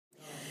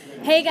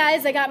Hey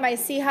guys, I got my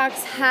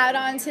Seahawks hat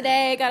on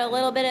today. I got a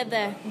little bit of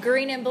the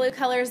green and blue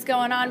colors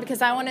going on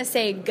because I want to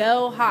say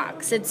go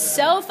Hawks. It's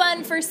so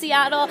fun for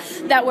Seattle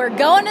that we're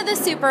going to the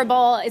Super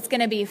Bowl. It's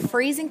going to be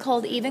freezing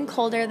cold, even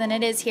colder than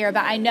it is here,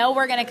 but I know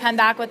we're going to come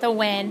back with a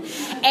win.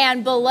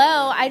 And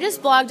below, I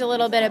just blogged a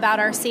little bit about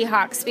our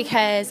Seahawks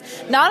because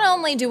not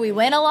only do we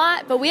win a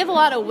lot, but we have a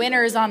lot of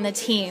winners on the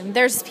team.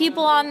 There's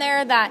people on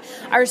there that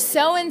are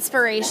so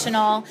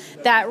inspirational,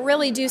 that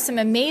really do some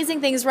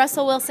amazing things.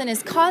 Russell Wilson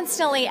is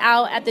constantly out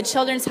at the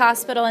Children's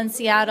Hospital in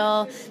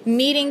Seattle,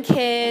 meeting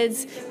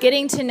kids,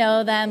 getting to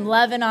know them,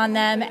 loving on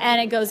them, and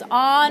it goes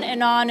on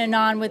and on and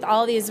on with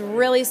all these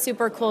really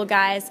super cool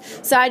guys.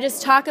 So I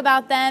just talk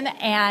about them,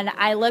 and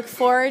I look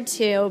forward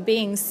to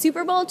being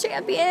Super Bowl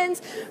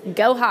champions.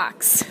 Go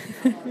Hawks!